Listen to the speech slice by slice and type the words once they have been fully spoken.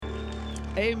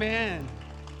Amen.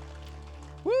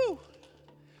 Woo!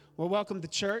 Well, welcome to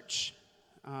church.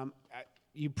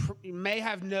 You may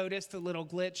have noticed a little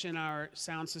glitch in our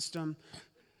sound system.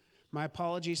 My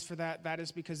apologies for that. That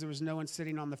is because there was no one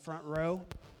sitting on the front row.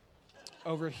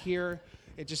 Over here,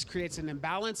 it just creates an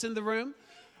imbalance in the room.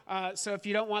 So if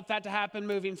you don't want that to happen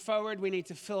moving forward, we need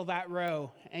to fill that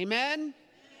row. Amen?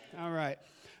 All right.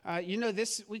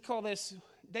 This, we call this,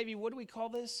 Davey, what do we call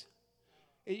this?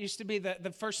 It used to be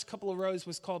the first couple of rows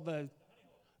was called the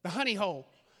honey hole.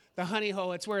 The honey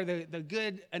hole, it's where the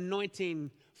good anointing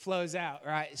flows out,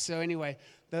 right? So anyway,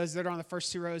 those that are on the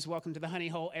first two rows, welcome to the honey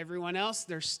hole. Everyone else,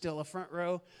 there's still a front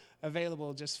row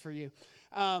available just for you.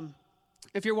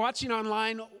 If you're watching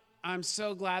online, I'm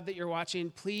so glad that you're watching.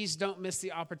 Please don't miss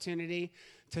the opportunity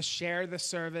to share the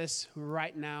service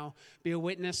right now. Be a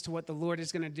witness to what the Lord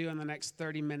is going to do in the next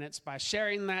 30 minutes by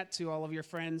sharing that to all of your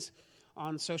friends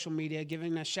on social media,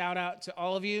 giving a shout out to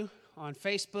all of you on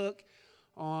Facebook,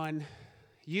 on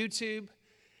YouTube,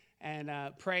 and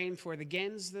praying for the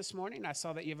Gens this morning. I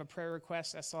saw that you have a prayer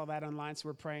request. I saw that online, so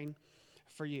we're praying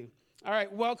for you. All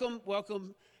right,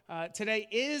 welcome. Today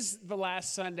is the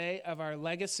last Sunday of our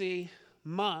Legacy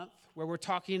Month, where we're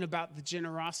talking about the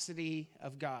generosity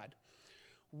of God.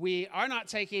 We are not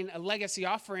taking a legacy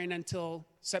offering until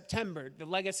September. The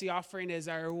legacy offering is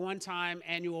our one-time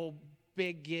annual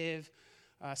big give,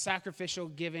 sacrificial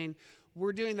giving.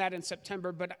 We're doing that in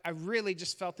September, but I really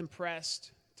just felt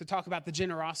impressed to talk about the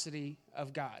generosity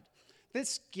of God.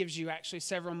 This gives you actually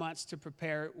several months to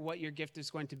prepare what your gift is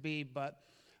going to be, but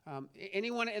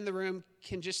anyone in the room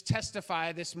can just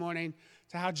testify this morning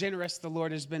to how generous the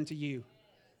Lord has been to you.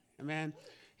 Amen.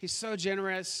 He's so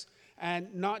generous,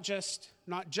 and not just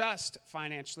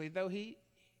financially, though he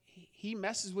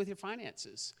messes with your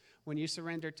finances when you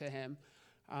surrender to him.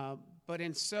 But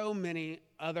in so many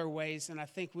other ways, and I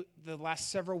think the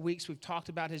last several weeks we've talked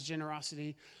about his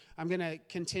generosity. I'm going to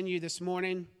continue this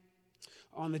morning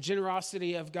on the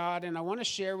generosity of God, and I want to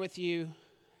share with you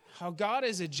how God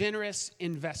is a generous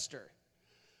investor.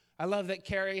 I love that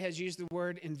Carrie has used the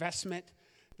word investment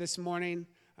this morning.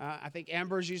 I think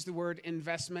Amber's used the word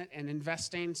investment and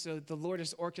investing, so the Lord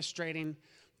is orchestrating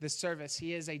this service.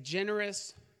 He is a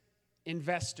generous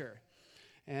investor,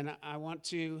 and I want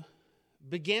to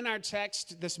begin our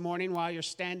text this morning while you're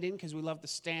standing, because we love to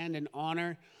stand and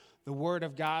honor the Word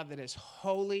of God that is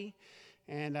holy.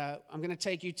 And I'm going to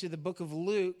take you to the book of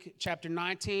Luke, chapter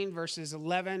 19, verses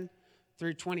 11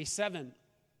 through 27.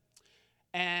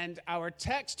 And our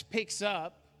text picks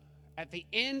up at the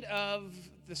end of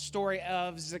the story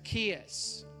of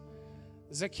Zacchaeus.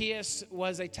 Zacchaeus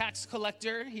was a tax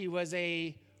collector. He was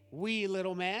a wee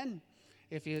little man.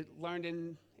 If you learned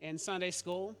in Sunday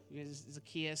school,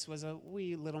 Zacchaeus was a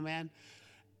wee little man.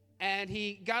 And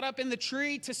he got up in the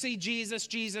tree to see Jesus.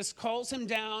 Jesus calls him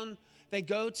down. They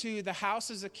go to the house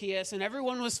of Zacchaeus, and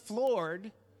everyone was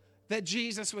floored that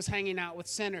Jesus was hanging out with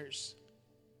sinners.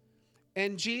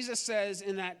 And Jesus says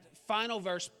in that final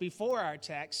verse before our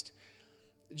text,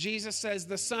 Jesus says,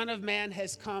 "The Son of Man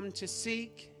has come to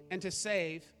seek and to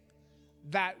save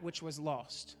that which was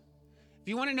lost." If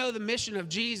you want to know the mission of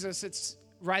Jesus, it's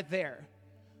right there.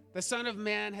 The Son of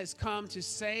Man has come to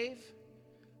save,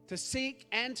 to seek,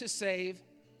 and to save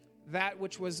that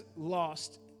which was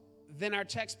lost. Then our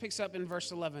text picks up in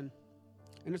verse 11.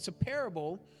 And it's a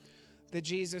parable that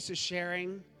Jesus is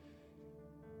sharing.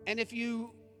 And if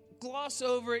you gloss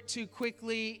over it too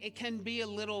quickly, it can be a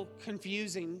little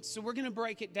confusing. So we're going to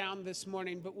break it down this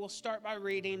morning, but we'll start by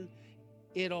reading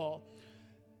it all.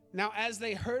 Now, as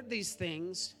they heard these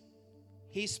things,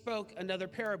 he spoke another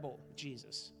parable,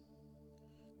 Jesus,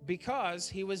 because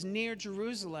he was near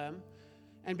Jerusalem,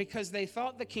 and because they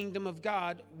thought the kingdom of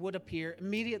God would appear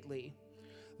immediately.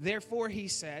 Therefore he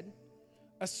said,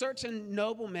 "A certain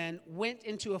nobleman went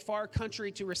into a far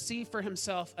country to receive for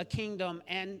himself a kingdom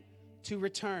and to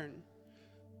return.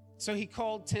 So he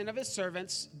called 10 of his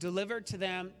servants, delivered to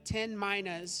them 10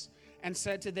 minas, and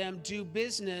said to them, 'Do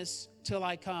business till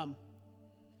I come.'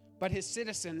 But his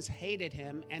citizens hated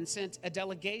him and sent a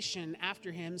delegation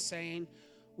after him, saying,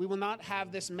 'We will not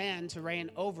have this man to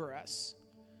reign over us.'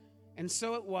 And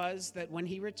so it was that when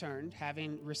he returned,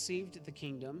 having received the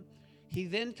kingdom, he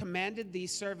then commanded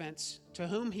these servants to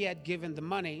whom he had given the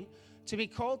money to be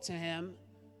called to him,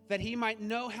 that he might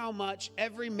know how much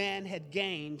every man had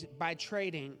gained by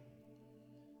trading.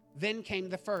 Then came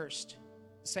the first,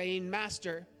 saying,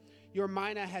 'Master, your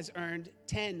mina has earned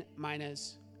 10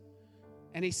 minas.'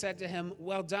 And he said to him,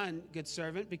 'Well done, good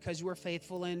servant, because you were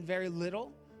faithful in very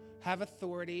little, have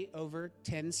authority over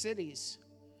 10 cities.'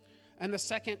 And the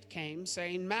second came,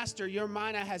 saying, 'Master, your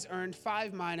mina has earned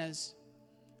 5 minas.'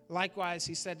 Likewise,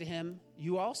 he said to him,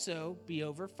 you also be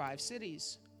over 5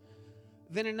 cities.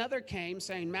 Then another came,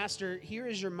 saying, Master, here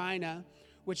is your mina,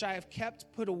 which I have kept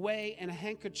put away in a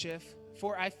handkerchief,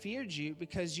 for I feared you,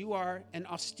 because you are an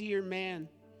austere man.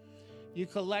 You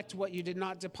collect what you did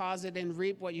not deposit and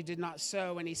reap what you did not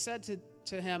sow. And he said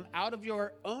to him, out of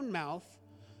your own mouth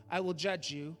I will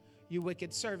judge you, you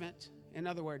wicked servant. In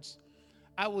other words,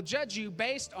 I will judge you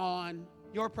based on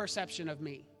your perception of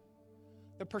me.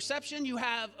 The perception you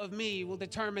have of me will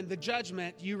determine the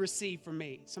judgment you receive from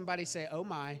me. Somebody say, oh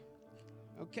my.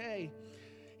 Okay.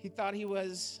 He thought he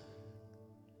was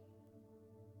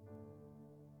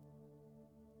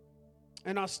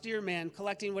an austere man,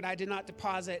 collecting what I did not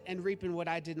deposit and reaping what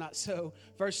I did not sow.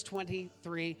 Verse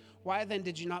 23, why then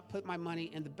did you not put my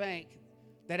money in the bank,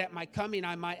 that at my coming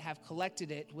I might have collected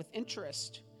it with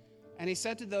interest? And he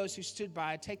said to those who stood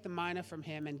by, take the mina from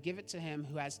him and give it to him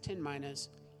who has 10 minas.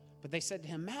 But they said to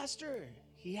him, Master,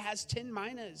 he has 10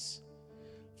 minas.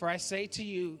 For I say to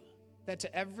you that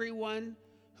to everyone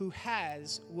who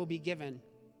has will be given,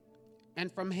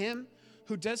 and from him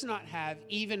who does not have,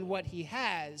 even what he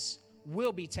has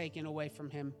will be taken away from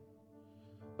him.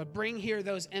 But bring here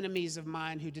those enemies of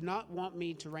mine who do not want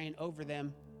me to reign over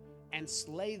them, and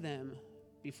slay them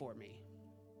before me.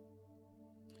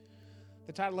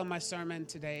 The title of my sermon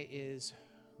today is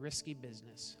Risky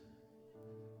Business.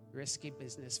 Risky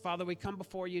business. Father, we come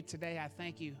before you today. I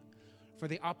thank you for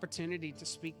the opportunity to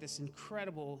speak this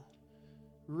incredible,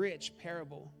 rich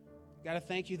parable. God, I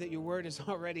thank you that your word is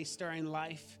already stirring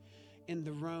life in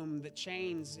the room. The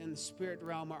chains in the spirit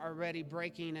realm are already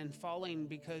breaking and falling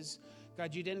because,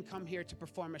 God, you didn't come here to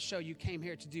perform a show. You came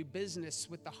here to do business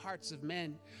with the hearts of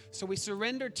men. So we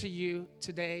surrender to you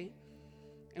today,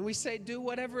 and we say, do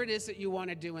whatever it is that you want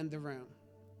to do in the room.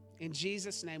 In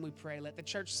Jesus' name we pray. Let the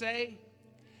church say,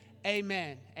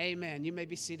 amen. Amen. You may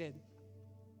be seated.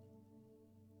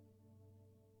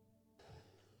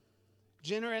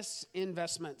 Generous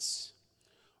investments.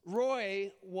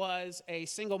 Roy was a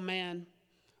single man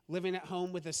living at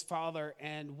home with his father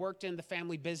and worked in the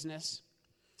family business.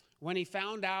 When he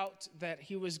found out that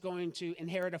he was going to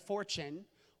inherit a fortune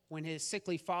when his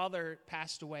sickly father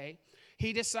passed away,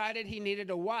 he decided he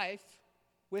needed a wife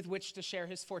with which to share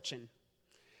his fortune.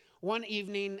 One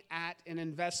evening at an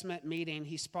investment meeting,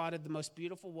 he spotted the most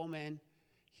beautiful woman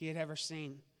he had ever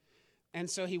seen. And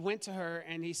so he went to her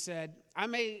and he said, I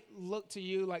may look to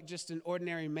you like just an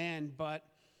ordinary man, but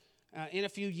in a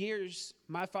few years,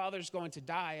 my father's going to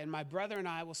die, and my brother and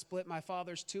I will split my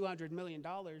father's $200 million.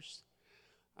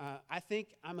 I think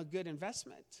I'm a good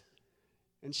investment.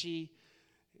 And she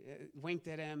winked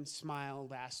at him,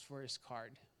 smiled, asked for his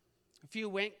card. A few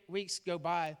weeks go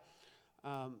by.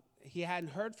 He hadn't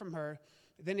heard from her.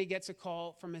 Then he gets a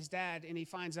call from his dad, and he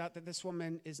finds out that this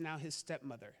woman is now his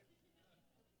stepmother.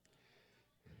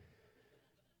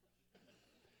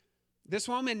 This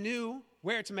woman knew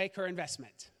where to make her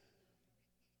investment.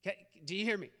 Okay, do you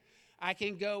hear me? I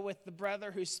can go with the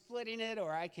brother who's splitting it,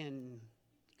 or I can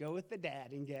go with the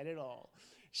dad and get it all.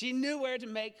 She knew where to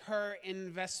make her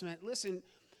investment. Listen,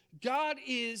 God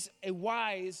is a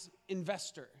wise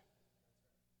investor.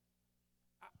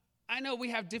 I know we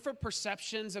have different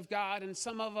perceptions of God, and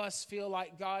some of us feel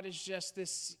like God is just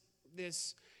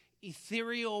this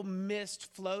ethereal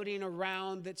mist floating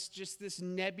around that's just this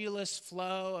nebulous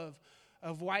flow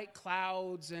of white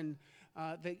clouds, and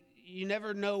that you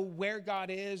never know where God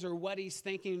is or what he's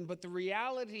thinking. But the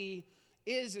reality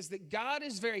is that God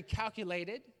is very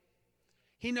calculated.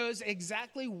 He knows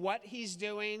exactly what he's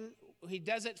doing. He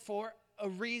does it for a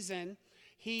reason.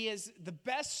 He is the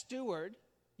best steward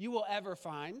you will ever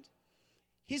find.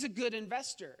 He's a good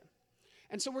investor.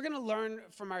 And so we're going to learn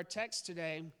from our text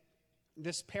today,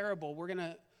 this parable. We're going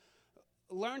to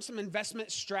learn some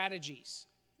investment strategies.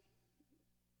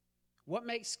 What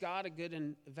makes God a good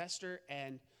investor,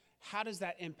 and how does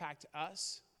that impact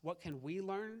us? What can we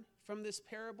learn from this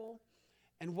parable?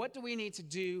 And what do we need to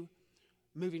do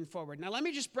moving forward? Now, let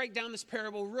me just break down this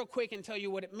parable real quick and tell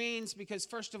you what it means, because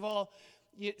first of all,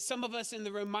 some of us in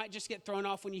the room might just get thrown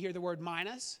off when you hear the word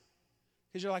minas.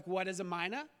 Because you're like, what is a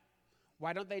mina?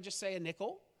 Why don't they just say a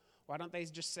nickel? Why don't they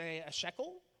just say a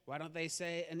shekel? Why don't they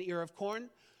say an ear of corn?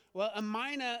 Well, a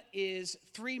mina is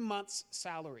 3 months'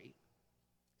 salary.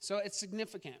 So it's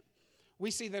significant. We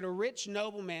see that a rich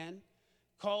nobleman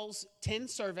calls 10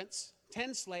 servants,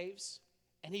 10 slaves,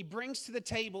 and he brings to the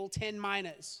table 10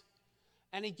 minas.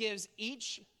 And he gives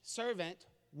each servant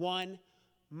 1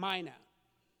 mina.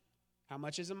 How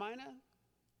much is a mina?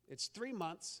 It's 3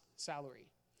 months' salary.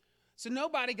 So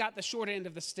nobody got the short end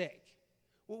of the stick.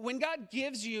 When God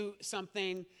gives you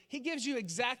something, he gives you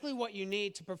exactly what you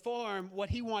need to perform what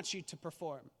he wants you to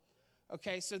perform.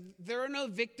 Okay, so there are no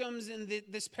victims in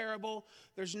this parable.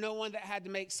 There's no one that had to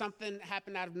make something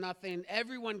happen out of nothing.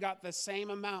 Everyone got the same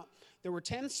amount. There were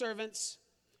 10 servants,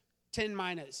 10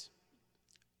 minas.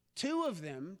 2 of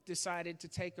them decided to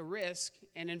take a risk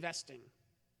in investing.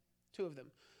 2 of them.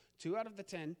 2 out of the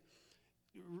 10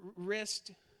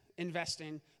 risked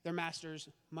investing their master's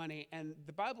money. And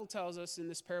the Bible tells us in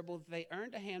this parable that they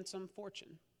earned a handsome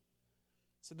fortune.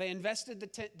 So they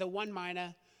invested the 1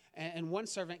 mina, and one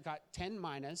servant got 10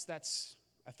 minas. That's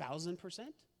 1,000%.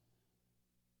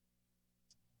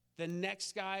 The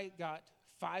next guy got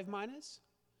 5 minas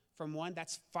from 1.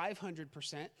 That's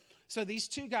 500%. So these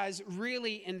 2 guys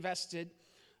really invested.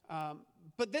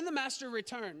 But then the master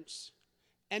returns.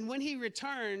 And when he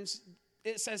returns,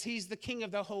 it says he's the king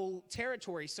of the whole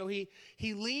territory. So he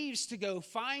leaves to go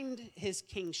find his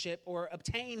kingship or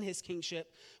obtain his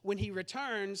kingship. When he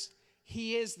returns,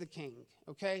 he is the king,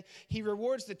 okay? He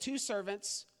rewards the 2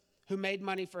 servants who made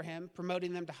money for him,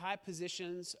 promoting them to high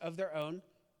positions of their own.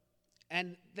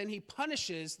 And then he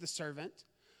punishes the servant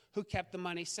who kept the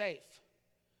money safe,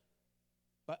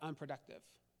 but unproductive.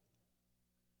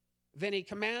 Then he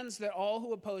commands that all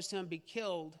who opposed him be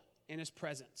killed in his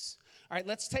presence. All right,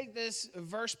 let's take this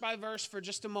verse by verse for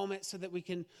just a moment so that we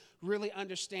can really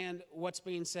understand what's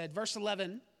being said. Verse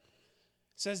 11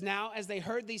 says, "Now as they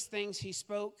heard these things, he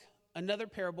spoke another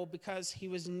parable because he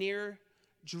was near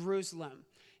Jerusalem."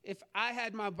 If I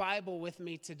had my Bible with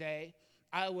me today,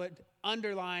 I would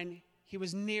underline, he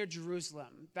was near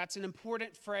Jerusalem. That's an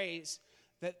important phrase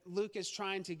that Luke is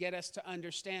trying to get us to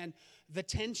understand the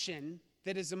tension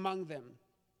that is among them.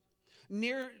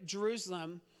 Near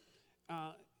Jerusalem,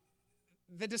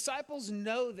 the disciples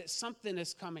know that something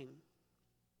is coming.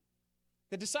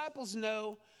 The disciples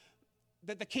know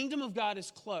that the kingdom of God is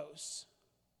close.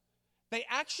 They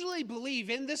actually believe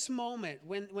in this moment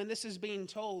when this is being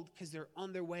told, because they're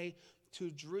on their way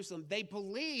to Jerusalem, they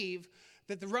believe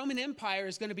that the Roman Empire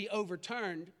is going to be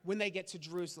overturned when they get to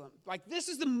Jerusalem. Like, this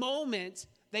is the moment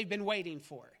they've been waiting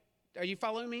for. Are you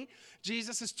following me?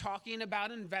 Jesus is talking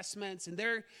about investments, and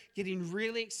they're getting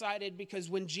really excited because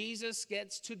when Jesus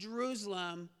gets to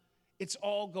Jerusalem, it's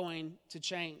all going to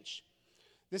change.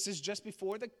 This is just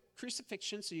before the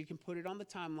crucifixion, so you can put it on the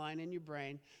timeline in your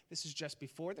brain. This is just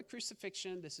before the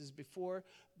crucifixion. This is before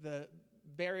the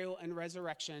burial and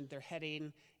resurrection. They're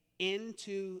heading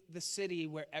into the city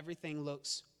where everything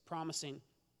looks promising.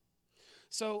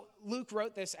 So Luke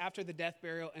wrote this after the death,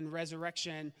 burial, and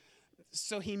resurrection.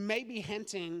 So he may be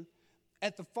hinting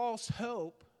at the false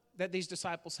hope that these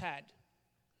disciples had.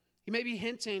 He may be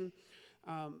hinting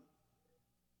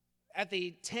at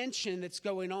the tension that's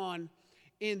going on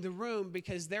in the room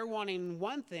because they're wanting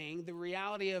one thing. The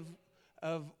reality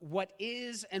of what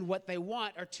is and what they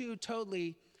want are 2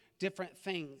 totally different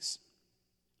things.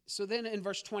 So then in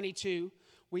verse 22,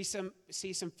 we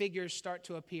see some figures start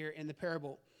to appear in the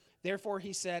parable. Therefore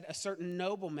he said, a certain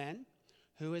nobleman.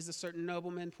 Who is the certain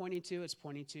nobleman pointing to? It's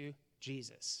pointing to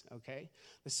Jesus, okay?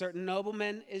 The certain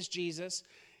nobleman is Jesus.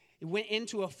 He went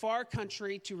into a far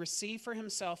country to receive for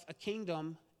himself a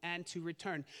kingdom and to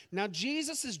return. Now,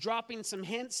 Jesus is dropping some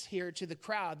hints here to the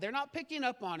crowd. They're not picking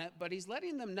up on it, but he's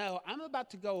letting them know, I'm about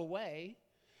to go away,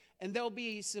 and there'll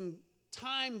be some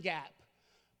time gap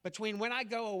between when I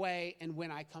go away and when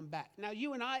I come back. Now,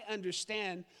 you and I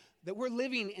understand that we're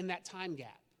living in that time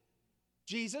gap.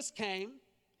 Jesus came.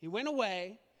 He went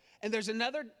away, and there's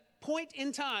another point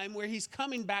in time where he's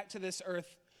coming back to this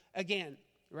earth again,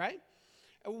 right?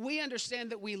 We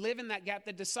understand that we live in that gap.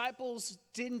 The disciples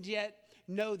didn't yet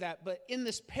know that, but in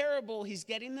this parable, he's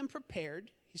getting them prepared.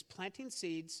 He's planting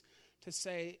seeds to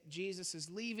say Jesus is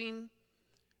leaving,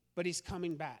 but he's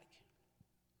coming back.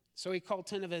 So he called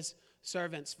 10 of his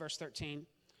servants, verse 13.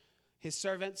 His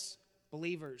servants,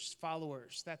 believers,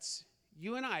 followers. That's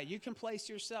you and I. You can place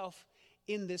yourself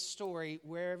in this story,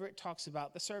 wherever it talks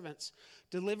about the servants,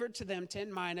 delivered to them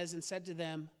 10 minas and said to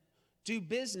them, do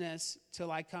business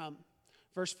till I come.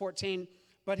 Verse 14,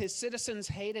 but his citizens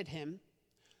hated him.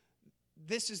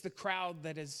 This is the crowd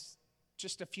that is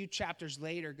just a few chapters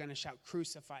later going to shout,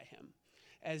 crucify him.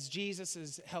 As Jesus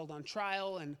is held on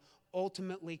trial and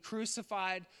ultimately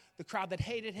crucified, the crowd that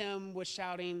hated him was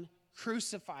shouting,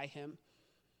 crucify him,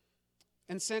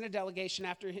 and sent a delegation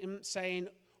after him saying,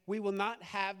 we will not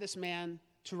have this man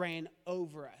to reign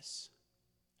over us.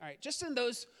 All right, just in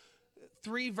those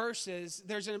 3 verses,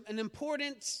 there's an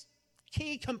important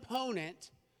key component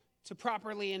to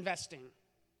properly investing.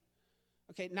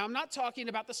 Okay, now I'm not talking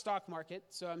about the stock market,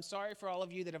 so I'm sorry for all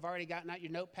of you that have already gotten out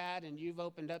your notepad and you've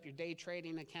opened up your day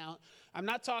trading account. I'm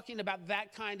not talking about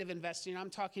that kind of investing. I'm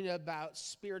talking about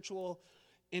spiritual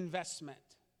investment.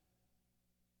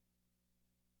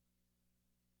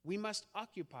 we must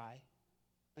occupy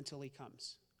until he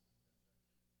comes.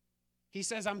 He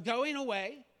says, I'm going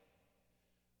away,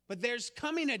 but there's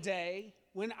coming a day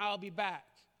when I'll be back.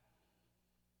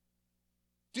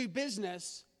 Do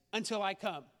business until I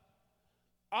come.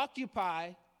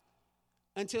 Occupy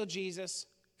until Jesus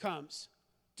comes.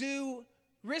 Do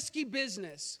risky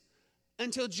business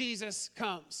until Jesus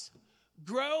comes.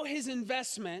 Grow his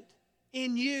investment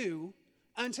in you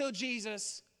until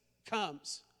Jesus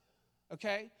comes.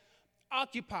 Okay?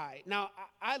 Occupy. Now,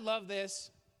 I love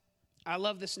this. I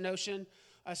love this notion,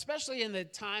 especially in the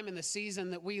time and the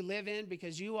season that we live in,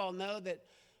 because you all know that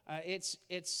it's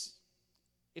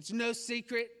no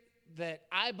secret that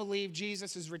I believe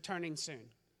Jesus is returning soon.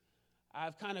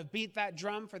 I've kind of beat that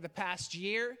drum for the past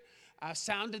year. I've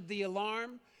sounded the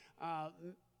alarm.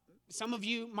 Some of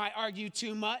you might argue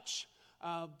too much,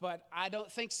 but I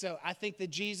don't think so. I think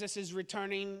that Jesus is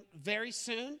returning very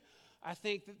soon. I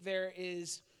think that there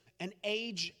is an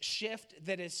age shift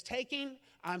that is taking.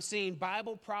 I'm seeing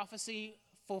Bible prophecy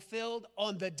fulfilled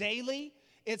on the daily.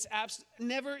 It's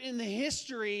never in the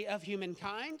history of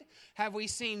humankind have we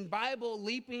seen Bible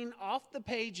leaping off the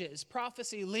pages,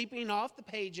 prophecy leaping off the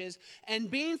pages, and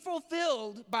being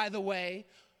fulfilled, by the way,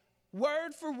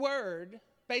 word for word,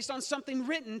 based on something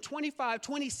written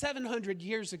 2,700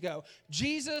 years ago.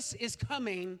 Jesus is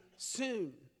coming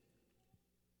soon.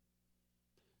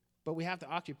 But we have to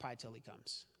occupy till he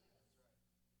comes.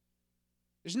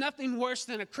 There's nothing worse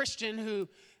than a Christian who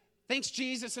thinks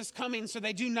Jesus is coming, so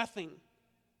they do nothing.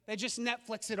 They just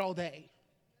Netflix it all day,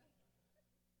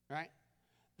 right?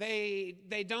 They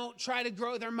don't try to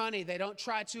grow their money. They don't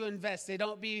try to invest. They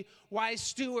don't be wise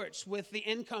stewards with the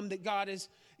income that God has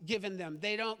given them.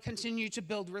 They don't continue to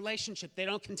build relationship. They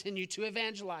don't continue to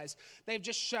evangelize. They've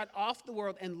just shut off the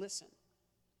world. And listen,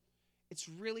 it's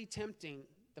really tempting.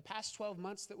 The past 12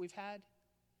 months that we've had,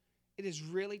 it is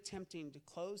really tempting to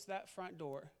close that front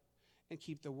door and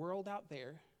keep the world out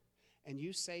there and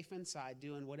you safe inside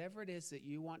doing whatever it is that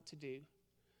you want to do,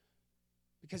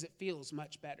 because it feels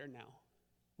much better now.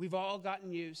 We've all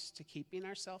gotten used to keeping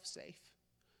ourselves safe.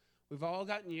 We've all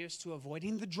gotten used to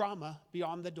avoiding the drama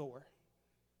beyond the door.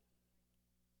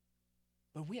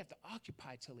 But we have to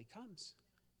occupy till he comes.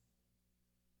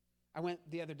 I went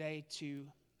the other day to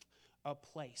a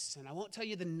place, and I won't tell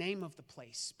you the name of the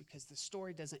place because the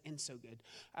story doesn't end so good.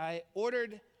 I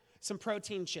ordered some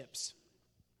protein chips,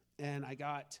 and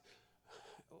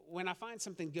when I find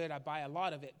something good, I buy a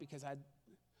lot of it because I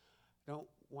don't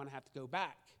want to have to go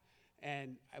back,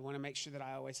 and I want to make sure that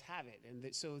I always have it.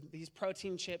 And so these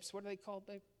protein chips, what are they called,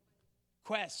 babe?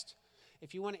 Quest.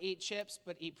 If you want to eat chips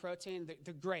but eat protein,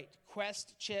 they're great.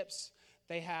 Quest chips,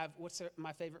 they have,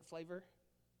 my favorite flavor?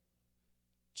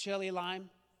 Chili lime.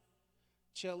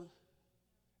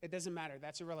 It doesn't matter.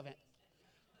 That's irrelevant.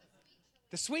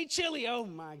 The sweet chili. Oh,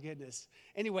 my goodness.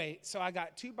 Anyway, so I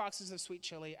got 2 boxes of sweet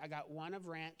chili. I got one of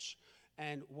ranch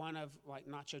and one of, like,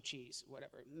 nacho cheese,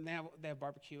 whatever. And they have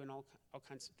barbecue and all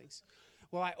kinds of things.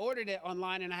 Well, I ordered it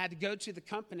online, and I had to go to the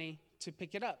company to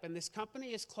pick it up. And this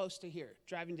company is close to here,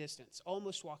 driving distance,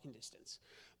 almost walking distance,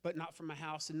 but not from my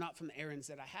house and not from the errands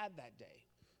that I had that day.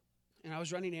 And I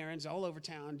was running errands all over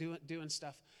town, doing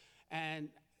stuff. And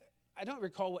I don't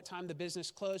recall what time the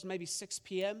business closed, maybe 6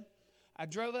 p.m. I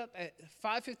drove up at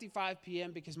 5:55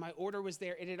 p.m. because my order was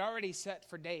there. It had already set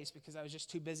for days because I was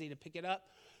just too busy to pick it up.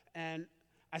 And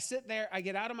I sit there, I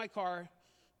get out of my car,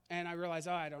 and I realize,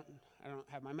 I don't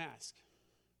have my mask.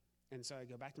 And so I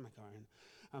go back to my car, and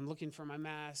I'm looking for my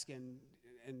mask, and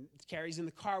Carrie's in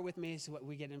the car with me, so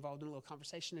we get involved in a little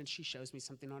conversation, and she shows me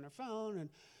something on her phone, and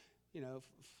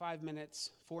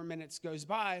 4 minutes goes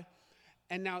by.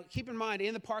 And now, keep in mind,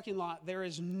 in the parking lot, there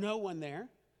is no one there.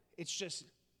 It's just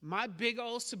my big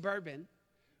old Suburban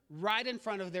right in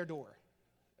front of their door.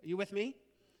 Are you with me?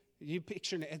 You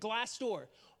picture a glass door,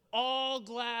 all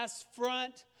glass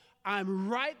front. I'm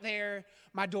right there.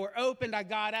 My door opened. I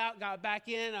got out, got back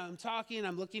in. I'm talking.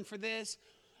 I'm looking for this.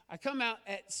 I come out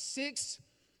at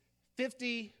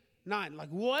 6:59, like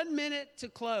 1 minute to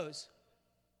close.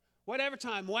 Whatever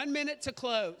time, 1 minute to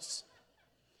close.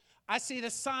 I see the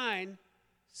sign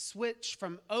switch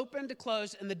from open to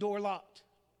closed and the door locked.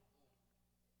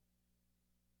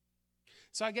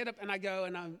 So I get up and I go,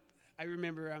 and I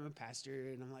remember I'm a pastor,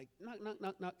 and I'm like, knock, knock,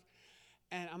 knock, knock.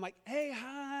 And I'm like, hey,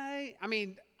 hi. I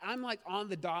mean, I'm like on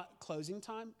the dot closing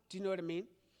time. Do you know what I mean?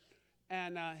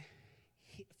 And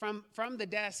from the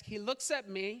desk, he looks at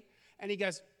me and he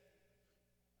goes,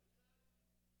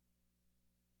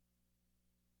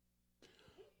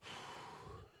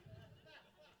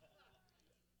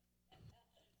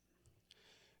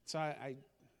 so I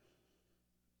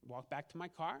walk back to my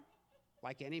car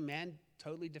like any man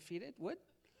totally defeated, would.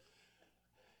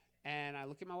 And I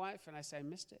look at my wife and I say, I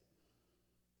missed it.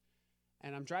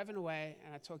 And I'm driving away,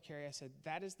 and I told Carrie, I said,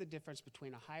 that is the difference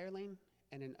between a hireling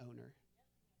and an owner.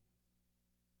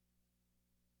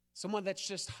 Someone that's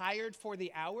just hired for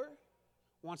the hour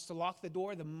wants to lock the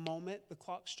door the moment the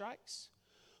clock strikes.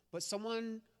 But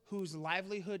someone whose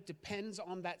livelihood depends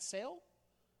on that sale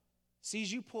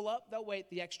sees you pull up, they'll wait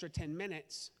the extra 10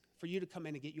 minutes for you to come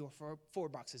in and get your four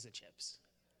boxes of chips.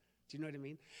 Do you know what I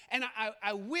mean? And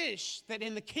I wish that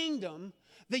in the kingdom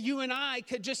that you and I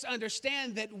could just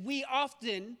understand that we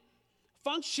often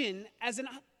function as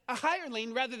a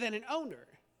hireling rather than an owner.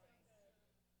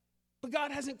 But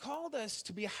God hasn't called us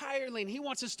to be a hireling. He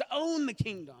wants us to own the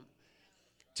kingdom,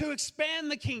 to expand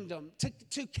the kingdom,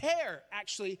 to care,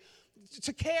 actually,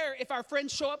 to care if our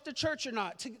friends show up to church or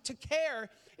not, to care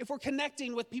if we're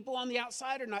connecting with people on the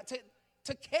outside or not,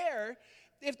 to care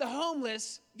if the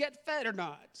homeless get fed or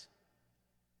not.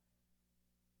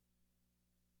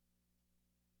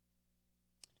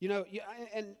 You know,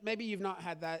 and maybe you've not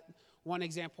had that one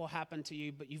example happen to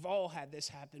you, but you've all had this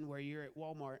happen where you're at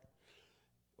Walmart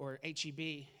or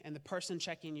HEB, and the person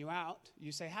checking you out,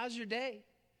 you say, how's your day?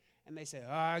 And they say,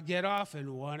 I get off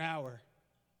in 1 hour,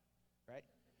 right?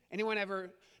 Anyone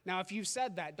ever? Now, if you've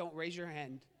said that, don't raise your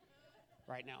hand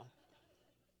right now.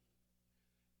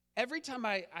 Every time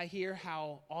I hear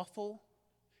how awful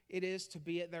it is to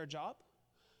be at their job,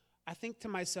 I think to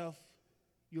myself,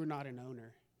 you're not an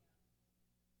owner.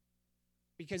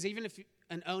 Because even if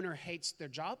an owner hates their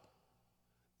job,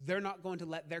 they're not going to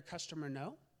let their customer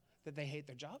know that they hate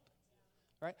their job,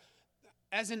 right?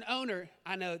 As an owner,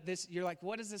 I know this, you're like,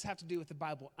 what does this have to do with the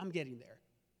Bible? I'm getting there.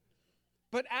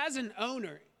 But as an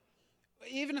owner,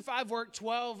 even if I've worked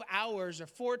 12 hours or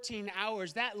 14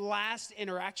 hours, that last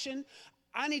interaction,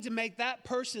 I need to make that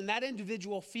person, that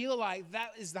individual feel like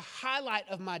that is the highlight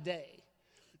of my day.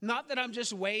 Not that I'm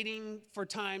just waiting for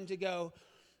time to go.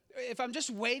 If I'm just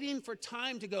waiting for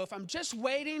time to go, if I'm just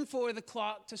waiting for the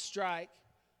clock to strike,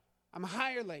 I'm a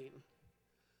hireling.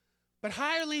 But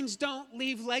hirelings don't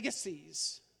leave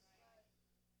legacies.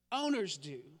 Owners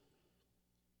do.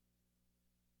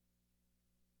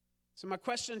 So my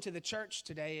question to the church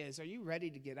today is, are you ready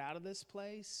to get out of this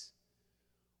place?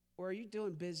 Or are you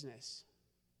doing business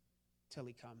till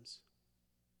he comes?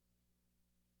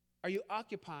 Are you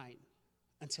occupying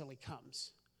until he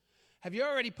comes? Have you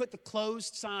already put the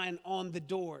closed sign on the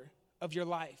door of your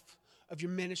life, of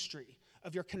your ministry,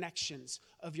 of your connections,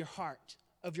 of your heart,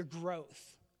 of your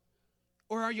growth?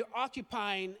 Or are you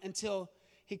occupying until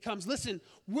he comes? Listen,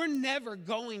 we're never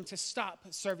going to stop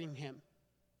serving him.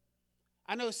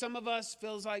 I know some of us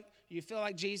feel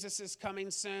like Jesus is coming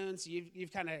soon, so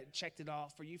you've kind of checked it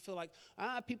off, or you feel like,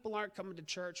 people aren't coming to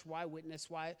church. Why witness?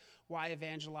 Why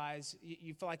evangelize?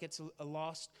 You feel like it's a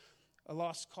lost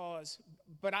cause.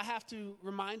 But I have to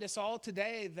remind us all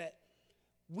today that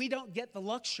we don't get the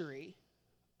luxury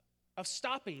of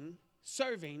stopping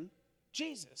serving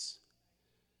Jesus.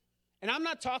 And I'm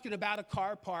not talking about a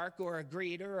car park or a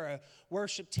greeter or a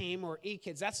worship team or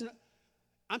e-kids.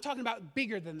 I'm talking about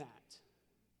bigger than that.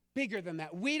 Bigger than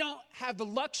that. We don't have the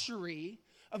luxury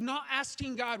of not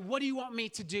asking God, what do you want me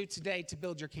to do today to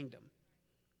build your kingdom?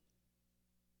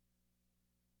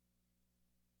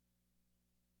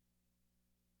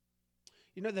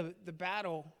 You know, the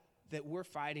battle that we're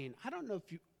fighting, I don't know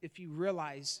if you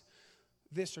realize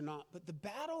this or not, but the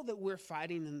battle that we're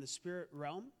fighting in the spirit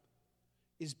realm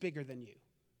is bigger than you.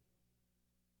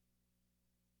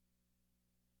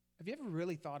 Have you ever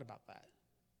really thought about that?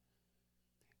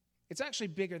 It's actually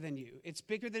bigger than you. It's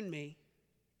bigger than me.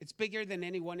 It's bigger than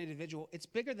any one individual. It's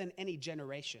bigger than any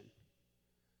generation.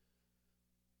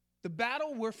 The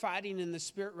battle we're fighting in the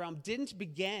spirit realm didn't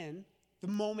begin the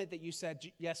moment that you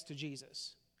said yes to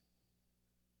Jesus.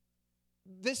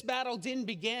 This battle didn't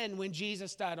begin when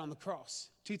Jesus died on the cross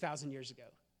 2,000 years ago.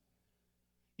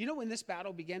 You know when this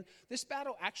battle began? This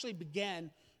battle actually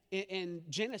began in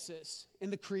Genesis,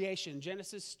 in the creation.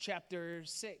 Genesis chapter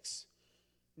 6.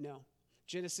 No,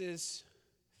 Genesis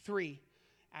 3,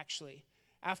 actually.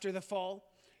 After the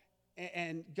fall,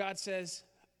 and God says,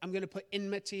 I'm going to put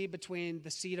enmity between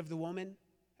the seed of the woman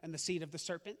and the seed of the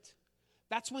serpent.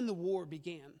 That's when the war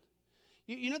began.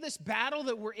 You know this battle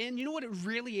that we're in, you know what it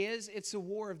really is? It's a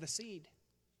war of the seed.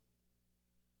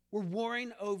 We're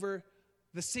warring over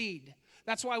the seed.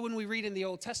 That's why when we read in the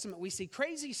Old Testament, we see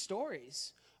crazy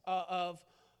stories of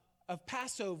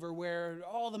Passover where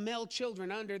all the male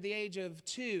children under the age of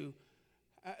 2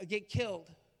 get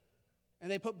killed. And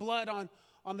they put blood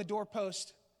on the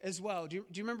doorpost as well. Do you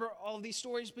remember all of these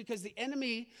stories? Because the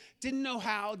enemy didn't know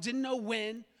how, didn't know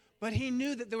when, But he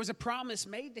knew that there was a promise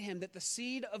made to him that the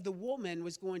seed of the woman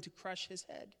was going to crush his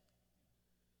head.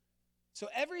 So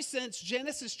ever since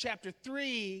Genesis chapter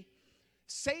 3,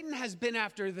 Satan has been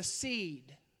after the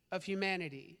seed of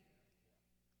humanity.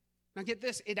 Now get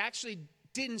this, it actually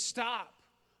didn't stop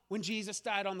when Jesus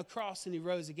died on the cross and he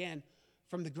rose again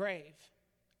from the grave.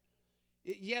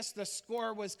 Yes, the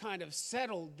score was kind of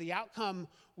settled, the outcome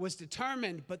was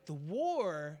determined, but the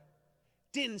war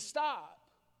didn't stop.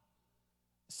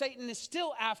 Satan is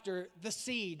still after the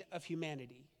seed of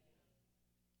humanity.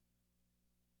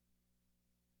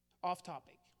 Off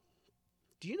topic.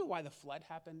 Do you know why the flood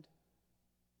happened?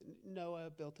 Noah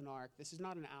built an ark. This is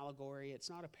not an allegory. It's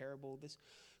not a parable. This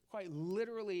quite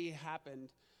literally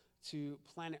happened to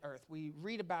planet Earth. We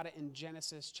read about it in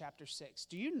Genesis chapter 6.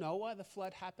 Do you know why the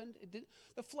flood happened?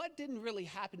 The flood didn't really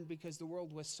happen because the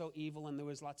world was so evil and there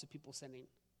was lots of people sinning.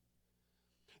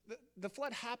 The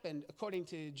flood happened, according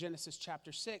to Genesis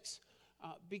chapter 6,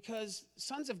 because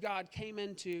sons of God came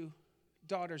into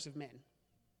daughters of men.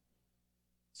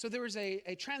 So there was a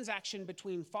transaction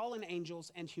between fallen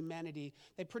angels and humanity.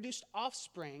 They produced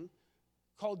offspring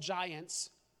called giants,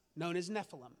 known as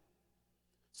Nephilim.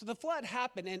 So the flood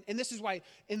happened, and this is why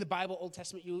in the Bible, Old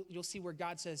Testament, you'll see where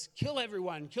God says, kill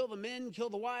everyone, kill the men, kill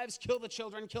the wives, kill the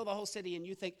children, kill the whole city. And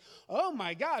you think, oh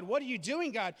my God, what are you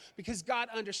doing, God? Because God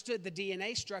understood the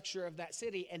DNA structure of that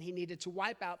city, and he needed to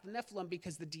wipe out the Nephilim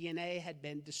because the DNA had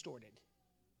been distorted.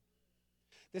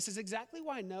 This is exactly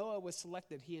why Noah was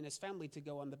selected, he and his family, to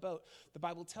go on the boat. The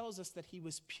Bible tells us that he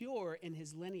was pure in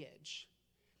his lineage.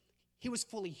 He was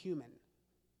fully human.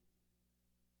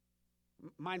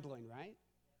 Mind-blowing, right?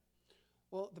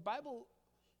 Well, the Bible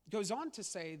goes on to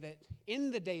say that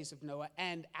in the days of Noah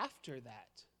and after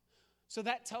that. So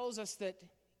that tells us that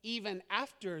even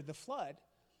after the flood,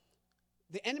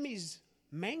 the enemy's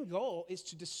main goal is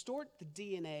to distort the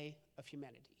DNA of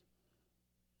humanity.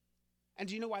 And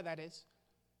do you know why that is?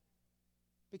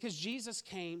 Because Jesus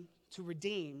came to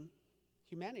redeem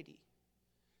humanity.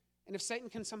 And if Satan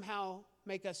can somehow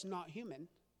make us not human,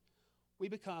 we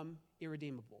become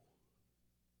irredeemable.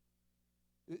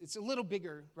 It's a little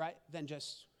bigger, right, than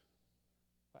just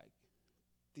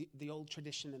like the old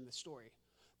tradition in the story.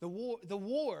 The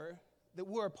war that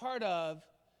we're a part of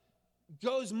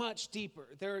goes much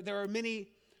deeper. There are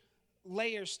many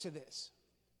layers to this.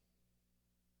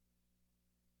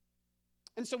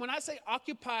 And so when I say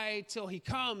occupy till he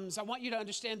comes, I want you to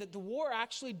understand that the war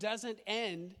actually doesn't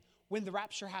end when the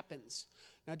rapture happens.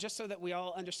 Now, just so that we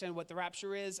all understand what the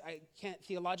rapture is, I can't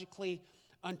theologically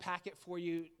unpack it for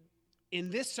you in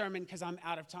this sermon because I'm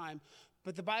out of time.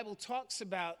 But the Bible talks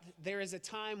about there is a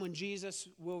time when Jesus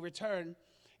will return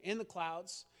in the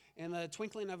clouds. In the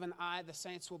twinkling of an eye, the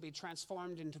saints will be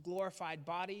transformed into glorified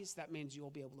bodies. That means you'll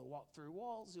be able to walk through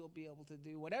walls. You'll be able to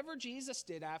do whatever Jesus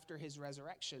did after his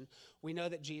resurrection. We know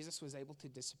that Jesus was able to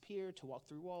disappear, to walk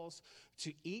through walls,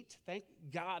 to eat. Thank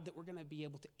God that we're going to be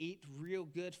able to eat real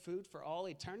good food for all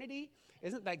eternity.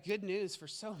 Isn't that good news for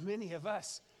so many of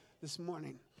us this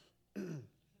morning?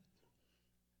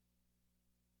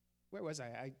 Where was I?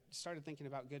 I started thinking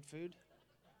about good food.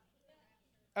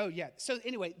 Oh, yeah. So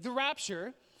anyway, the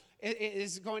rapture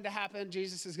is going to happen.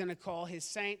 Jesus is going to call his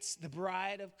saints, the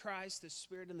bride of Christ. The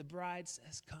Spirit and the bride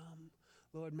says, come,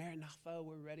 Lord, Maranatha.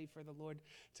 We're ready for the Lord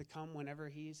to come whenever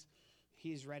he's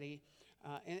ready.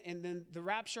 And then the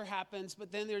rapture happens,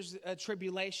 but then there's a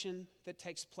tribulation that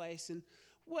takes place. And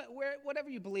whatever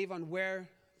you believe on where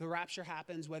the rapture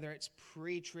happens, whether it's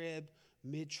pre-trib,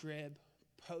 mid-trib,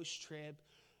 post-trib,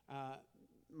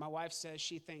 my wife says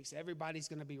she thinks everybody's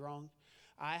going to be wrong.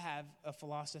 I have a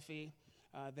philosophy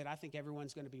that I think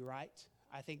everyone's going to be right.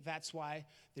 I think that's why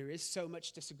there is so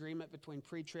much disagreement between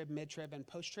pre-trib, mid-trib, and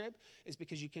post-trib, is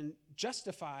because you can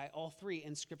justify all three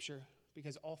in Scripture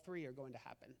because all three are going to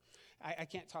happen. I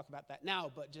can't talk about that now,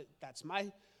 but that's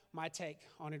my take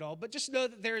on it all. But just know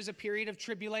that there is a period of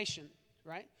tribulation,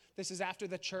 right? This is after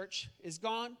the church is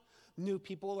gone. New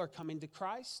people are coming to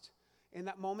Christ. In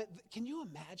that moment, can you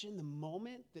imagine the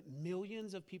moment that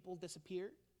millions of people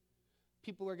disappear?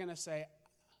 People are going to say,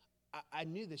 I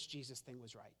knew this Jesus thing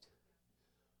was right.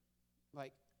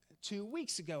 Like 2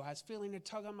 weeks ago, I was feeling a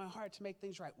tug on my heart to make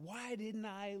things right. Why didn't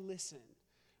I listen?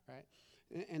 Right?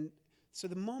 And so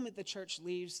the moment the church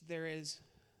leaves, there is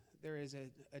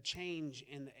a change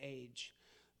in the age.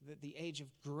 The age of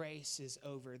grace is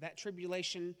over. That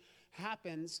tribulation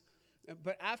happens,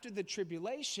 but after the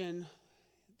tribulation,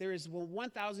 there is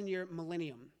 1,000-year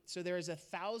millennium. So there is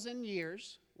 1,000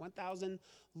 years, 1,000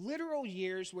 literal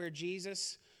years where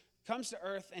Jesus comes to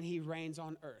earth and he reigns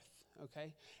on earth,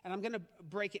 okay? And I'm going to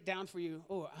break it down for you.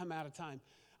 Oh, I'm out of time.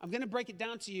 I'm going to break it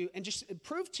down to you and just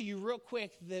prove to you real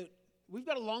quick that we've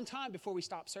got a long time before we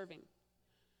stop serving.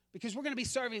 Because we're going to be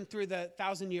serving through the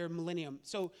 1,000-year millennium.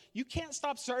 So you can't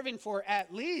stop serving for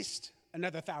at least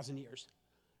another 1,000 years,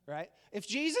 right? If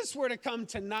Jesus were to come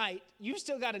tonight, you've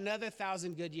still got another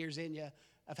 1,000 good years in you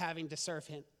of having to serve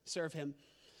him.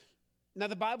 Now,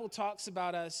 the Bible talks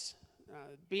about us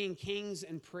being kings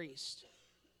and priests,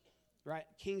 right?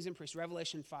 Kings and priests.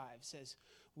 Revelation 5 says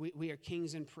we are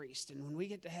kings and priests. And when we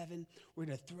get to heaven, we're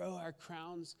going to throw our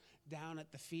crowns down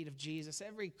at the feet of Jesus.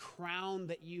 Every crown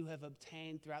that you have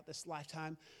obtained throughout this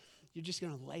lifetime, you're just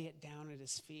going to lay it down at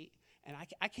his feet. And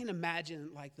I can imagine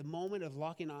like the moment of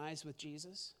locking eyes with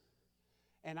Jesus.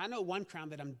 And I know one crown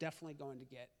that I'm definitely going to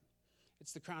get.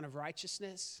 It's the crown of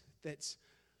righteousness. That's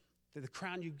the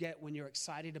crown you get when you're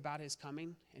excited about his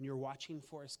coming and you're watching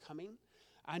for his coming.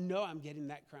 I know I'm getting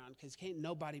that crown because can't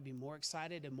nobody be more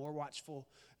excited and more watchful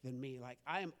than me. Like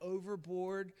I am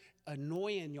overboard,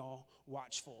 annoying y'all,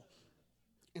 watchful.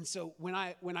 And so when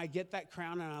I get that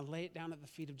crown and I lay it down at the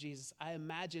feet of Jesus, I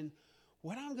imagine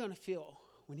what I'm going to feel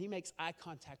when he makes eye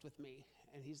contact with me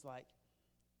and he's like,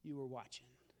 you were watching.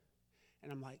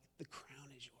 And I'm like, the crown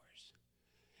is yours.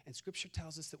 And scripture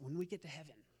tells us that when we get to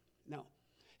heaven,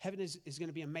 heaven is going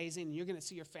to be amazing, and you're going to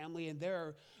see your family, and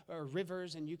there are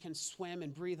rivers, and you can swim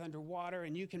and breathe underwater,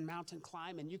 and you can mountain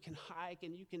climb, and you can hike,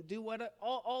 and you can do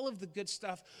all of the good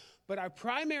stuff. But our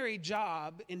primary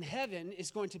job in heaven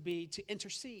is going to be to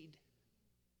intercede.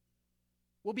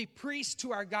 We'll be priests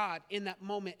to our God in that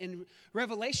moment. In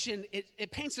Revelation,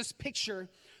 it paints this picture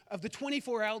of the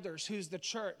 24 elders, who's the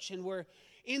church, and we're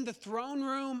in the throne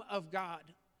room of God.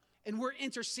 And we're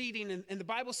interceding, and the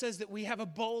Bible says that we have a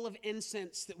bowl of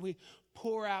incense that we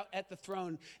pour out at the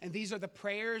throne. And these are the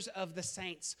prayers of the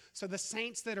saints. So the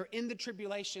saints that are in the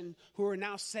tribulation who are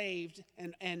now saved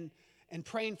and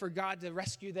praying for God to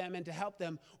rescue them and to help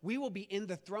them, we will be in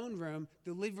the throne room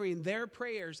delivering their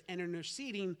prayers and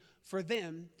interceding for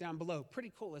them down below.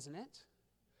 Pretty cool, isn't it?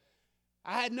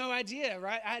 I had no idea,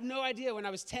 right? I had no idea when I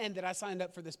was 10 that I signed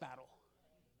up for this battle.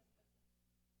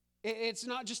 It's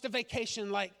not just a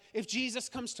vacation. Like if Jesus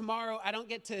comes tomorrow, I don't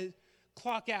get to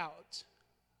clock out.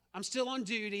 I'm still on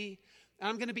duty. And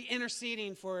I'm going to be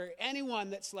interceding for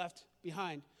anyone that's left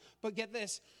behind. But get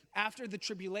this, after the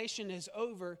tribulation is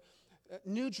over,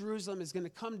 New Jerusalem is going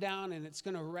to come down and it's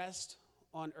going to rest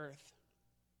on earth.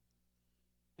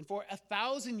 And for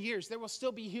 1,000 years, there will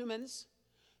still be humans,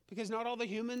 because not all the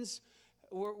humans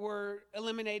were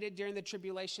eliminated during the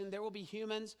tribulation. There will be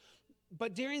humans.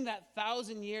 But during that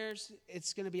 1,000 years,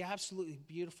 it's going to be absolutely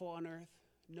beautiful on earth.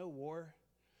 No war.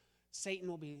 Satan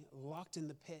will be locked in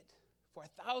the pit for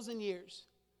 1,000 years.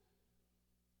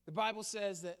 The Bible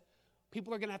says that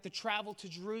people are going to have to travel to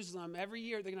Jerusalem. Every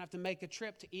year, they're going to have to make a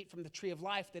trip to eat from the tree of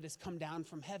life that has come down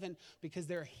from heaven, because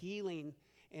they're healing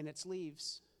in its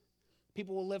leaves.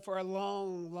 People will live for a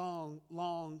long, long,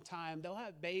 long time. They'll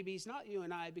have babies, not you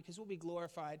and I, because we'll be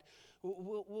glorified.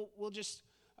 We'll just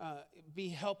be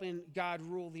helping God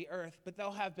rule the earth, but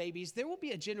they'll have babies. There will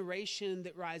be a generation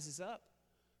that rises up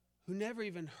who never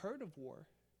even heard of war,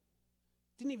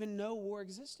 didn't even know war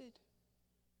existed.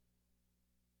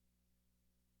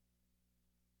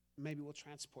 Maybe we'll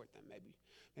transport them.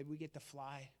 Maybe we get to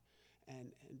fly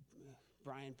and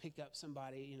Brian pick up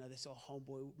somebody, this old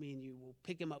homeboy, me and you will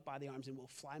pick him up by the arms and we'll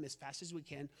fly him as fast as we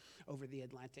can over the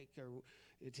Atlantic or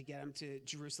to get him to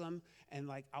Jerusalem. And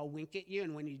I'll wink at you,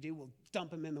 and when you do, we'll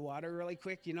dump him in the water really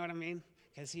quick. You know what I mean?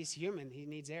 Because he's human. He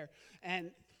needs air.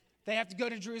 And they have to go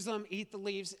to Jerusalem, eat the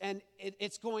leaves, and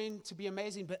it's going to be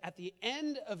amazing. But at the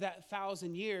end of that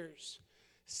 1,000 years,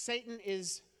 Satan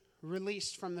is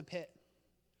released from the pit.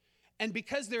 And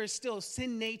because there is still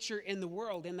sin nature in the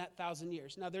world in that 1,000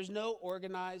 years. Now, there's no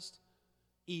organized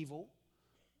evil.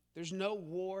 There's no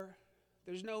war.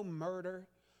 There's no murder.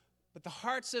 But the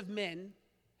hearts of men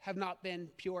have not been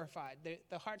purified.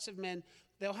 The hearts of men,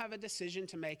 they'll have a decision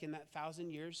to make in that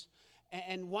 1,000 years.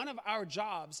 And one of our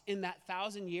jobs in that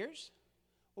 1,000 years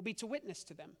will be to witness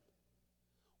to them.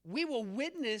 We will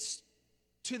witness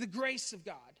to the grace of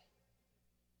God,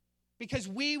 because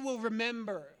we will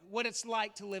remember what it's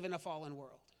like to live in a fallen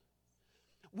world.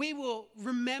 We will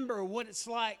remember what it's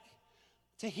like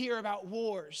to hear about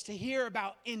wars, to hear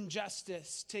about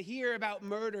injustice, to hear about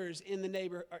murders in the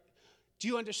neighborhood. Do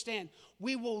you understand?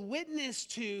 We will witness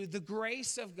to the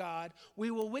grace of God. We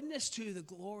will witness to the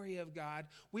glory of God.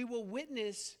 We will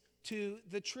witness to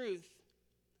the truth.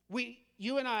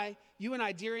 You and I,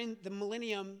 during the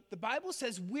millennium, the Bible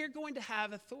says we're going to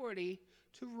have authority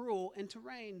to rule and to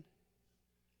reign.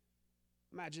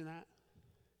 Imagine that.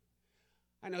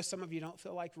 I know some of you don't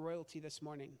feel like royalty this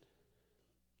morning,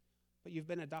 but you've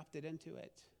been adopted into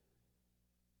it.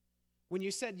 When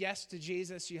you said yes to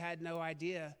Jesus, you had no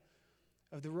idea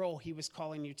of the role he was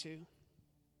calling you to.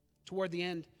 Toward the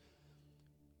end,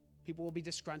 people will be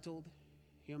disgruntled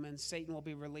humans. Satan will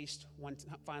be released one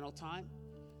final time.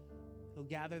 He'll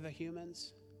gather the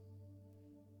humans.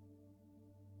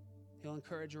 He'll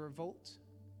encourage a revolt.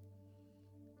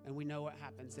 And we know what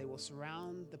happens. They will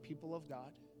surround the people of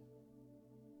God.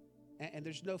 And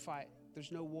there's no fight.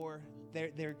 There's no war.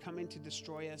 They're coming to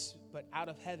destroy us. But out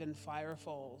of heaven, fire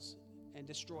falls and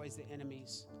destroys the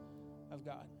enemies of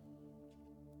God.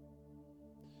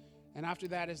 And after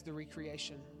that is the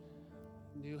recreation.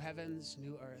 New heavens,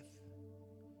 new earth.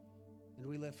 And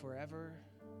we live forever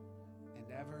and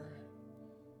ever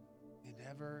and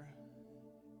ever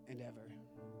and ever.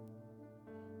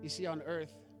 You see, on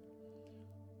earth,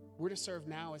 we're to serve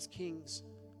now as kings.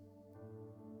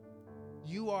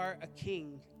 You are a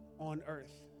king on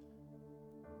earth.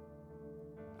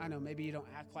 I know maybe you don't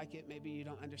act like it. Maybe you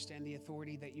don't understand the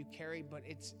authority that you carry, but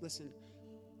listen,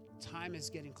 time is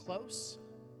getting close.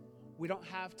 We don't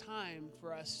have time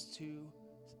for us to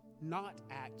not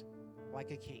act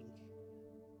like a king.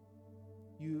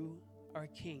 You are a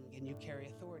king and you carry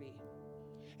authority.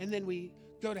 And then we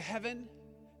go to heaven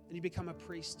and you become a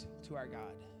priest to our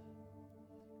God.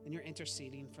 And you're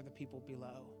interceding for the people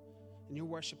below. And you're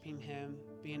worshiping him,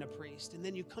 being a priest. And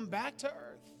then you come back to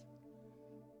earth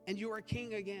and you are a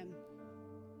king again.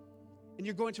 And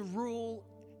you're going to rule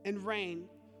and reign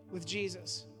with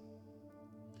Jesus.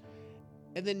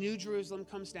 And then New Jerusalem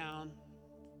comes down.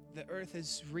 The earth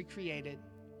is recreated.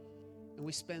 And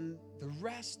we spend the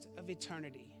rest of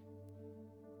eternity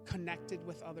connected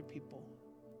with other people,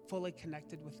 fully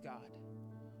connected with God,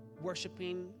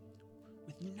 worshiping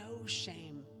with no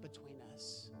shame between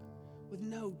us, with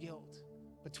no guilt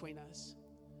between us.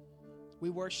 We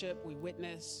worship, we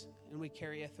witness, and we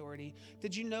carry authority.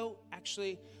 Did you know,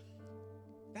 actually,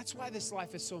 that's why this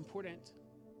life is so important.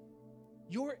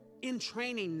 You're in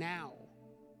training now.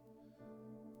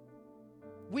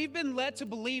 We've been led to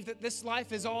believe that this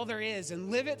life is all there is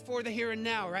and live it for the here and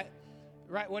now, right?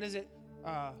 Right, what is it?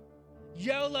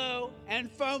 YOLO and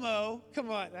FOMO.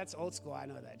 Come on, that's old school. I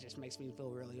know that just makes me feel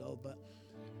really old, but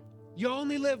you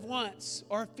only live once,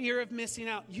 or fear of missing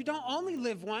out. You don't only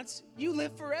live once, you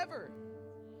live forever.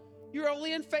 You're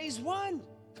only in phase one.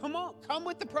 Come on, come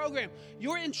with the program.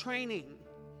 You're in training.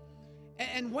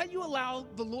 And what you allow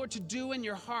the Lord to do in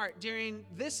your heart during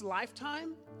this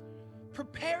lifetime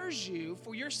prepares you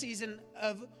for your season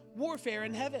of warfare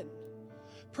in heaven.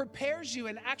 Prepares you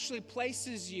and actually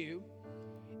places you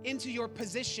into your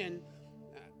position.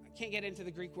 I can't get into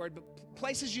the Greek word, but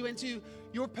places you into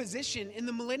your position in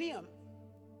the millennium.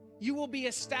 You will be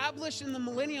established in the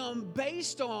millennium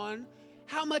based on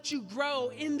how much you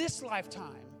grow in this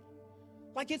lifetime.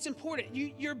 Like, it's important.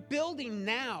 You're building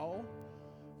now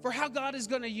for how God is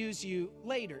going to use you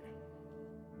later.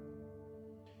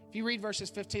 If you read verses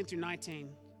 15 through 19,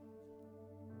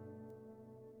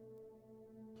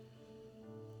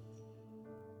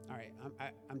 all right,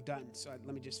 I'm done, so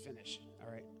let me just finish,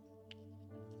 all right?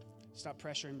 Stop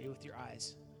pressuring me with your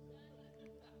eyes.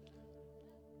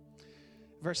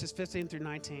 Verses 15 through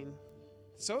 19.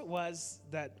 So it was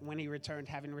that when he returned,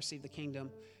 having received the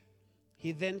kingdom,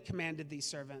 he then commanded these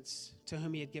servants to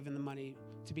whom he had given the money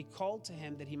to be called to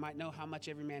him that he might know how much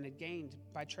every man had gained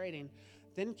by trading.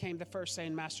 Then came the first,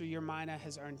 saying, Master, your mina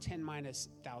has earned 10 minas,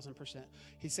 1,000%.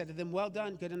 He said to them, well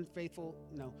done, good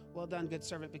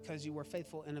servant, because you were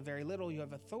faithful in a very little. You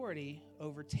have authority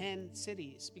over 10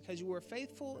 cities. Because you were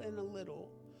faithful in a little,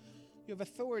 you have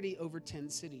authority over 10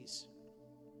 cities.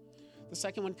 The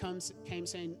second one came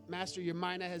saying, Master, your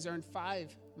mina has earned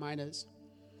 5 minas.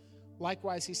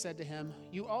 Likewise, he said to him,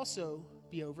 you also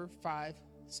be over 5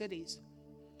 cities.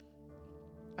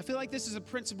 I feel like this is a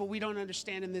principle we don't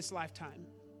understand in this lifetime.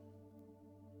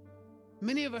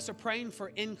 Many of us are praying for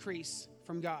increase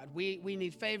from God. We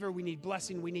need favor, we need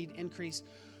blessing, we need increase.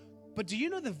 But do you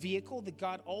know the vehicle that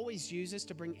God always uses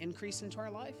to bring increase into our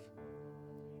life?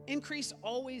 Increase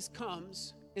always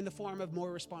comes in the form of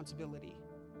more responsibility.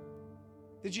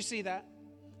 Did you see that?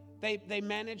 They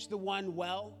managed the one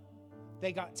well.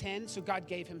 They got 10, so God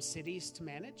gave him cities to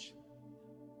manage.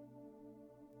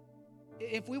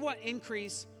 If we want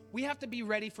increase, we have to be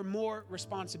ready for more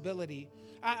responsibility.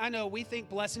 I know we think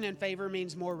blessing and favor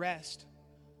means more rest,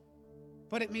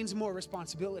 but it means more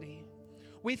responsibility.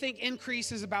 We think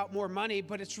increase is about more money,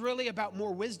 but it's really about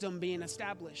more wisdom being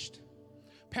established.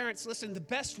 Parents, listen, the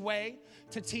best way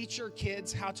to teach your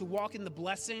kids how to walk in the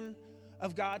blessing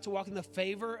of God, to walk in the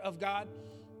favor of God,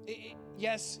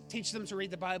 Yes, teach them to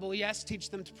read the Bible. Yes, teach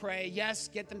them to pray. Yes,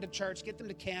 get them to church, get them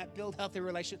to camp, build healthy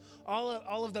relations.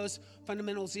 All of those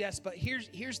fundamentals, yes. But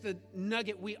here's the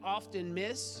nugget we often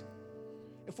miss.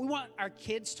 If we want our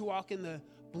kids to walk in the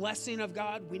blessing of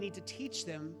God, we need to teach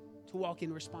them to walk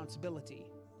in responsibility.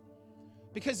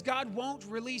 Because God won't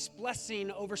release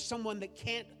blessing over someone that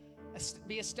can't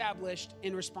be established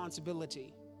in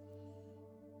responsibility.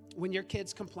 When your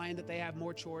kids complain that they have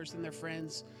more chores than their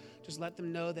friends, just let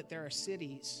them know that there are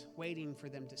cities waiting for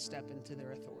them to step into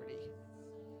their authority.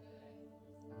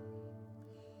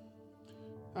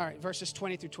 All right, verses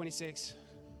 20 through 26.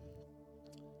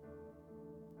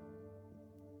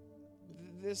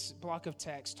 This block of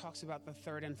text talks about the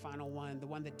third and final one, the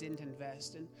one that didn't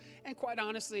invest. And quite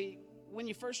honestly, when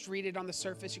you first read it on the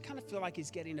surface, you kind of feel like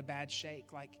he's getting a bad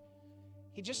shake. Like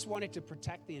he just wanted to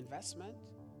protect the investment.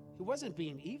 He wasn't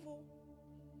being evil.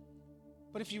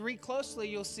 But if you read closely,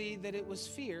 you'll see that it was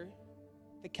fear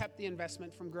that kept the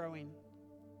investment from growing.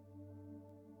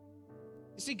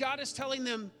 You see, God is telling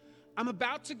them, I'm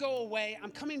about to go away.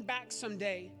 I'm coming back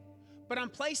someday, but I'm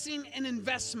placing an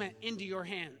investment into your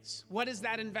hands. What is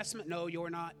that investment? No, you're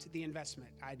not the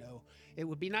investment. I know. It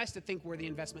would be nice to think we're the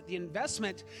investment. The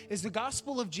investment is the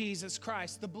gospel of Jesus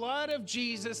Christ, the blood of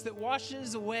Jesus that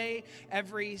washes away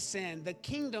every sin, the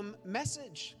kingdom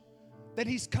message that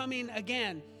he's coming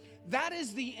again. That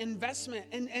is the investment.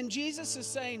 And Jesus is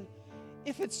saying,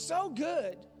 if it's so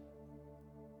good,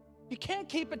 you can't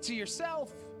keep it to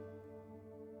yourself.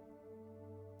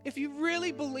 If you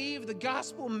really believe the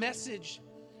gospel message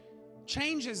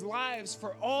changes lives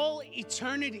for all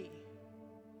eternity,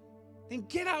 then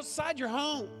get outside your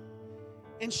home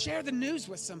and share the news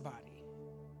with somebody.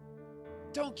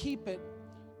 Don't keep it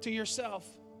to yourself.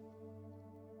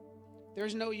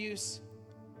 There's no use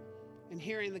in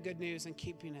hearing the good news and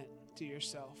keeping it to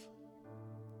yourself.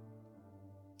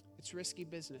 It's risky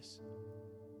business.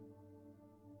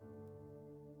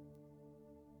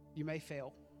 You may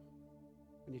fail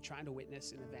when you're trying to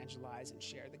witness and evangelize and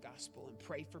share the gospel and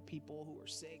pray for people who are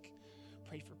sick,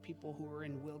 pray for people who are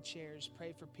in wheelchairs,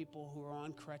 pray for people who are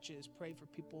on crutches, pray for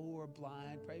people who are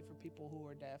blind, pray for people who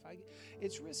are deaf.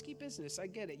 It's risky business. I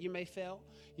get it. You may fail.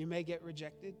 You may get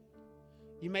rejected.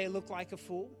 You may look like a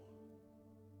fool.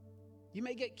 You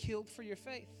may get killed for your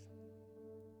faith.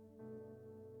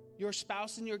 Your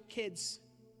spouse and your kids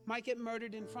might get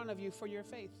murdered in front of you for your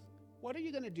faith. What are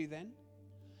you going to do then?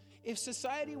 If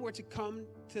society were to come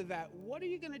to that, what are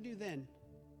you going to do then?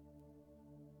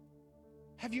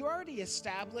 Have you already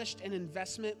established an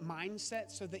investment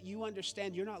mindset so that you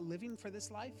understand you're not living for this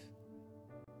life?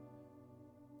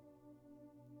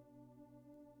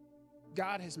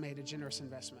 God has made a generous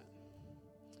investment.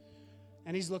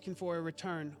 And he's looking for a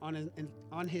return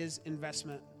on his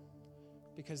investment,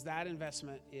 because that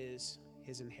investment is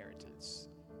his inheritance.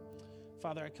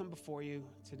 Father, I come before you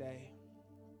today.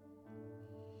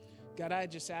 God, I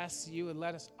just ask you and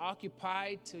let us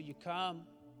occupy till you come.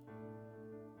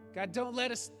 God, don't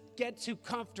let us get too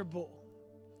comfortable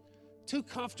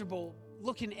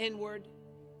looking inward,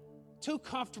 too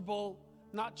comfortable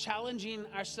not challenging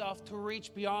ourselves to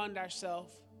reach beyond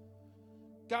ourselves.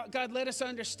 God, let us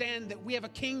understand that we have a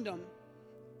kingdom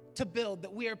to build,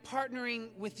 that we are partnering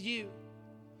with you.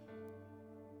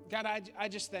 God, I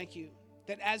just thank you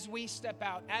that as we step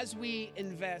out, as we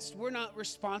invest, we're not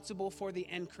responsible for the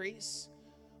increase.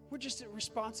 We're just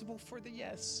responsible for the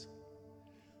yes.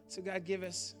 So God, give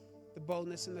us the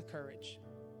boldness and the courage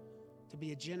to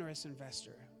be a generous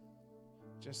investor,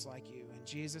 just like you. In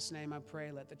Jesus' name I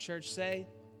pray. Let the church say,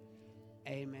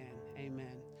 amen.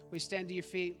 Amen. We stand to your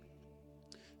feet.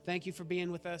 Thank you for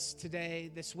being with us today.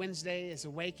 This Wednesday is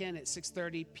Awaken at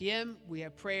 6:30 p.m. We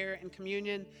have prayer and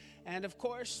communion. And of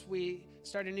course, we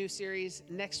start a new series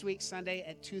next week, Sunday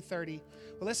at 2:30.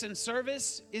 Well, listen,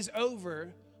 service is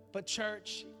over, but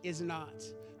church is not.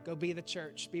 Go be the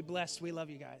church. Be blessed. We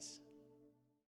love you guys.